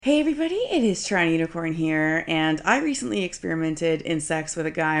everybody, it is Trying Unicorn here, and I recently experimented in sex with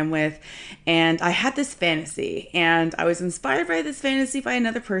a guy I'm with, and I had this fantasy, and I was inspired by this fantasy by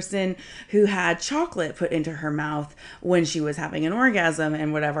another person who had chocolate put into her mouth when she was having an orgasm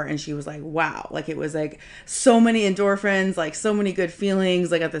and whatever, and she was like, wow, like it was like so many endorphins, like so many good feelings,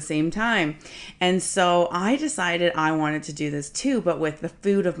 like at the same time. And so I decided I wanted to do this too, but with the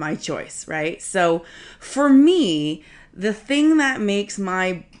food of my choice, right? So for me, the thing that makes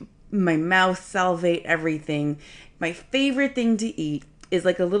my mouth salivate everything, my favorite thing to eat is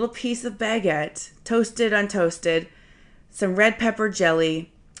like a little piece of baguette, toasted, untoasted, some red pepper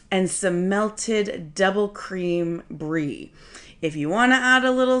jelly, and some melted double cream brie. If you want to add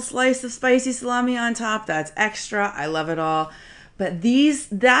a little slice of spicy salami on top, that's extra. I love it all. But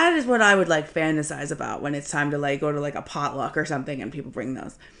that is what I would like fantasize about when it's time to like go to like a potluck or something and people bring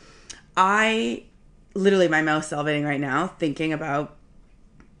those. I literally, my mouth's salivating right now thinking about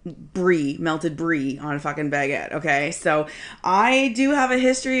brie, melted brie on a fucking baguette. Okay, so I do have a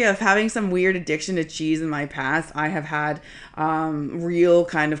history of having some weird addiction to cheese in my past. I have had real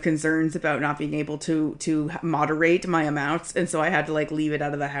kind of concerns about not being able to moderate my amounts, and so I had to like leave it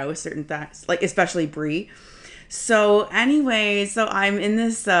out of the house, certain things, like especially brie. So anyway, so I'm in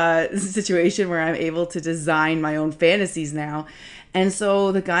this situation where I'm able to design my own fantasies now. And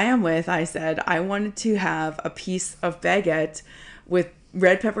so the guy I'm with, I said I wanted to have a piece of baguette with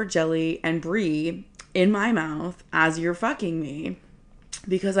red pepper jelly and brie in my mouth as you're fucking me,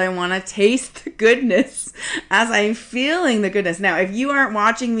 because I want to taste the goodness as I'm feeling the goodness. Now, if you aren't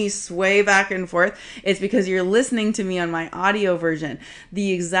watching me sway back and forth, it's because you're listening to me on my audio version.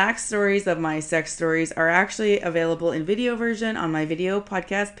 The exact stories of my sex stories are actually available in video version on my video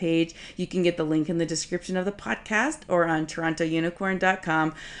podcast page. You can get the link in the description of the podcast or on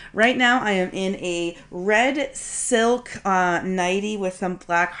torontounicorn.com. Right now, I am in a red silk nightie with some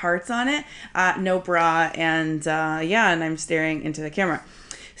black hearts on it, no bra, and and I'm staring into the camera.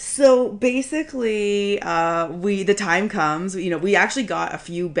 So basically, the time comes, we actually got a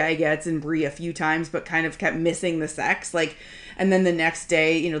few baguettes and brie a few times, but kind of kept missing the sex. And then the next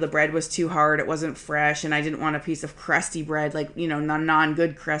day, the bread was too hard. It wasn't fresh. And I didn't want a piece of crusty bread,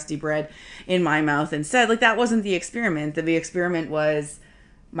 non-good crusty bread in my mouth instead. Like, that wasn't the experiment. The experiment was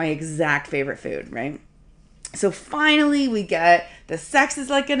my exact favorite food, right? So finally we get the sex is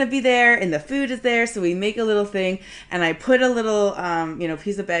like going to be there and the food is there. So we make a little thing and I put a little,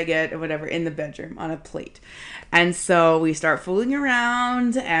 piece of baguette or whatever in the bedroom on a plate. And so we start fooling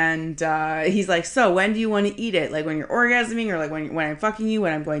around and he's like, so when do you want to eat it? Like when you're orgasming or like when I'm fucking you,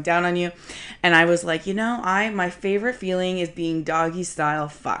 when I'm going down on you? And I was like, my favorite feeling is being doggy style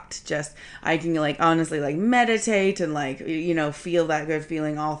fucked. Just, I can honestly meditate and feel that good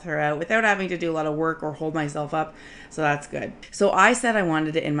feeling all throughout without having to do a lot of work or hold myself up. So that's good. So I said I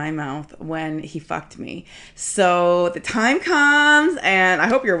wanted it in my mouth when he fucked me. So the time comes, and I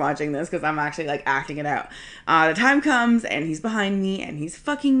hope you're watching this because I'm actually acting it out. The time comes and he's behind me and he's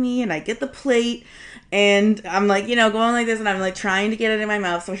fucking me and I get the plate and I'm going like this and I'm trying to get it in my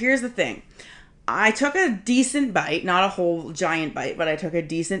mouth. So here's the thing. I took a decent bite, not a whole giant bite, but I took a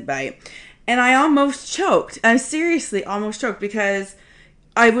decent bite and I almost choked. I seriously almost choked because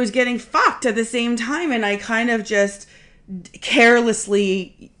I was getting fucked at the same time and I kind of just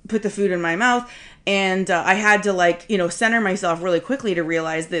carelessly put the food in my mouth and I had to center myself really quickly to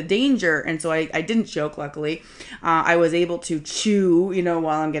realize the danger, and so I didn't choke, luckily. I was able to chew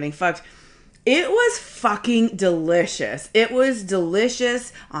while I'm getting fucked. It was fucking delicious. It was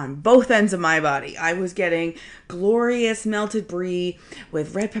delicious on both ends of my body. I was getting glorious melted brie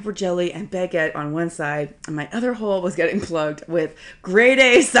with red pepper jelly and baguette on one side, and my other hole was getting plugged with grade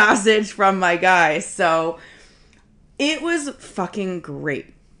A sausage from my guy. So it was fucking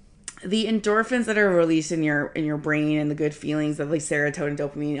great. The endorphins that are released in your brain and the good feelings of serotonin,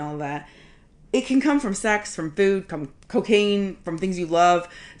 dopamine, all that, it can come from sex, from food, from cocaine, from things you love.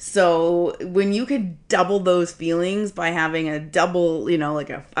 So when you could double those feelings by having a double,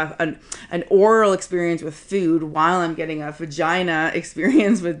 an oral experience with food while I'm getting a vagina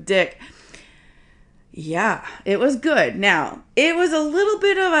experience with dick, yeah, it was good. Now, it was a little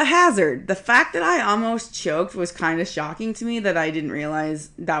bit of a hazard. The fact that I almost choked was kind of shocking to me, that I didn't realize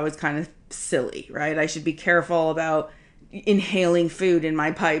that was kind of silly, right? I should be careful about inhaling food in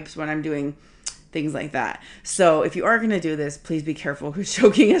my pipes when I'm doing things like that. So if you are going to do this, please be careful because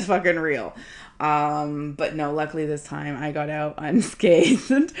choking is fucking real. But no, luckily this time I got out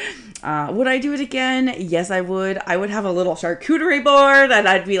unscathed. Would I do it again? Yes, I would. I would have a little charcuterie board and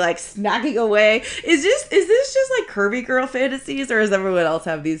I'd be like snacking away. Is this just like curvy girl fantasies, or does everyone else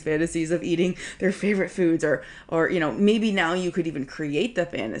have these fantasies of eating their favorite foods, or maybe now you could even create the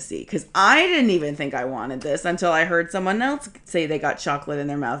fantasy, because I didn't even think I wanted this until I heard someone else say they got chocolate in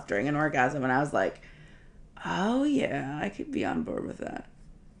their mouth during an orgasm, and I was like, oh yeah, I could be on board with that.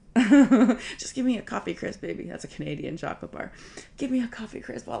 Just give me a coffee crisp, baby. That's a Canadian chocolate bar. Give me a coffee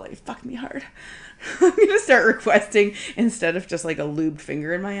crisp while you fuck me hard. I'm gonna start requesting, instead of just like a lubed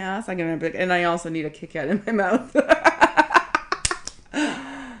finger in my ass, I'm gonna be like, and I also need a Kit Kat in my mouth.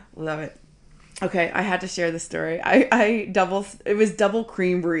 Love it. Okay, I had to share the story. It was double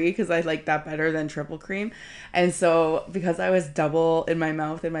cream brie because I like that better than triple cream. And so because I was double in my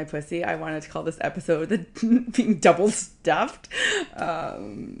mouth and my pussy, I wanted to call this episode the being double stuffed.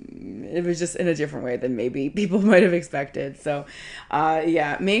 It was just in a different way than maybe people might have expected. So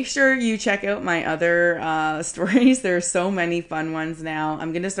yeah, make sure you check out my other stories. There are so many fun ones now.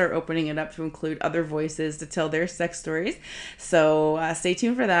 I'm going to start opening it up to include other voices to tell their sex stories. So stay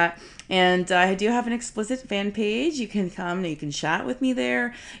tuned for that. And I do have an explicit fan page. You can come and you can chat with me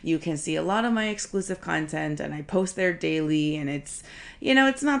there. You can see a lot of my exclusive content, and I post there daily. And it's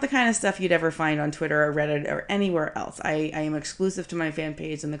not the kind of stuff you'd ever find on Twitter or Reddit or anywhere else. I am exclusive to my fan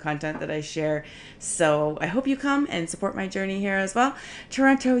page and the content that I share. So I hope you come and support my journey here as well.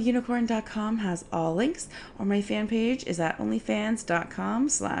 TorontoUnicorn.com has all links, or my fan page is at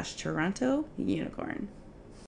onlyfans.com/TorontoUnicorn.